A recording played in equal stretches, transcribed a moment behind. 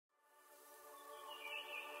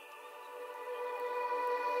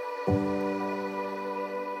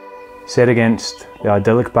Set against the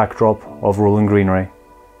idyllic backdrop of rolling greenery,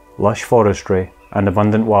 lush forestry and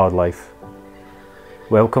abundant wildlife,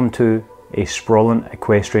 welcome to a sprawling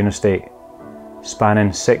equestrian estate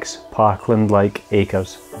spanning 6 parkland-like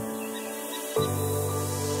acres.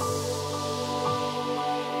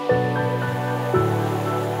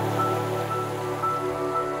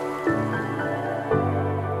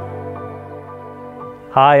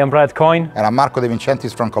 Hi, I'm Brad Coyne. And I'm Marco De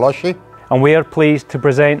Vincentis from Kollosche. And we are pleased to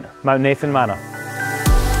present Mount Nathan Manor.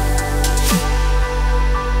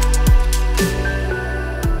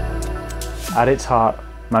 At its heart,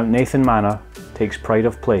 Mount Nathan Manor takes pride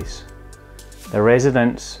of place. The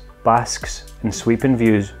residence basks in sweeping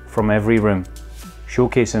views from every room,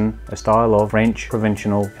 showcasing a style of French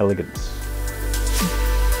provincial elegance.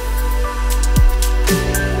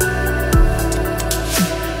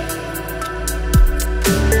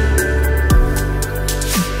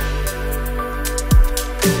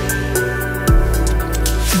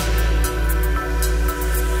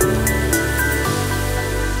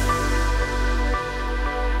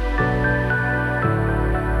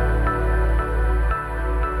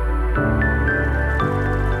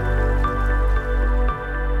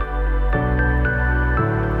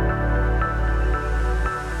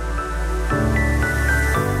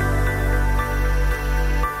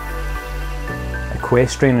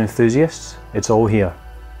 Equestrian enthusiasts, it's all here.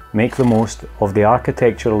 Make the most of the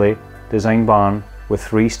architecturally designed barn with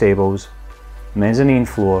 3 stables, mezzanine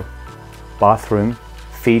floor, bathroom,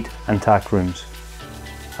 feed and tack rooms,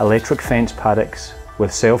 electric fence paddocks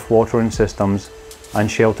with self-watering systems and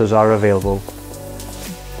shelters are available.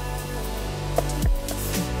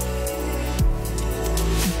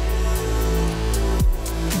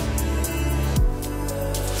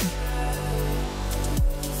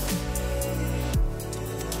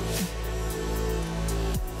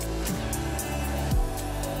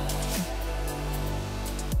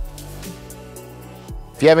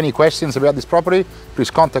 If you have any questions about this property,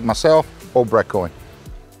 please contact myself or Brad Coyne.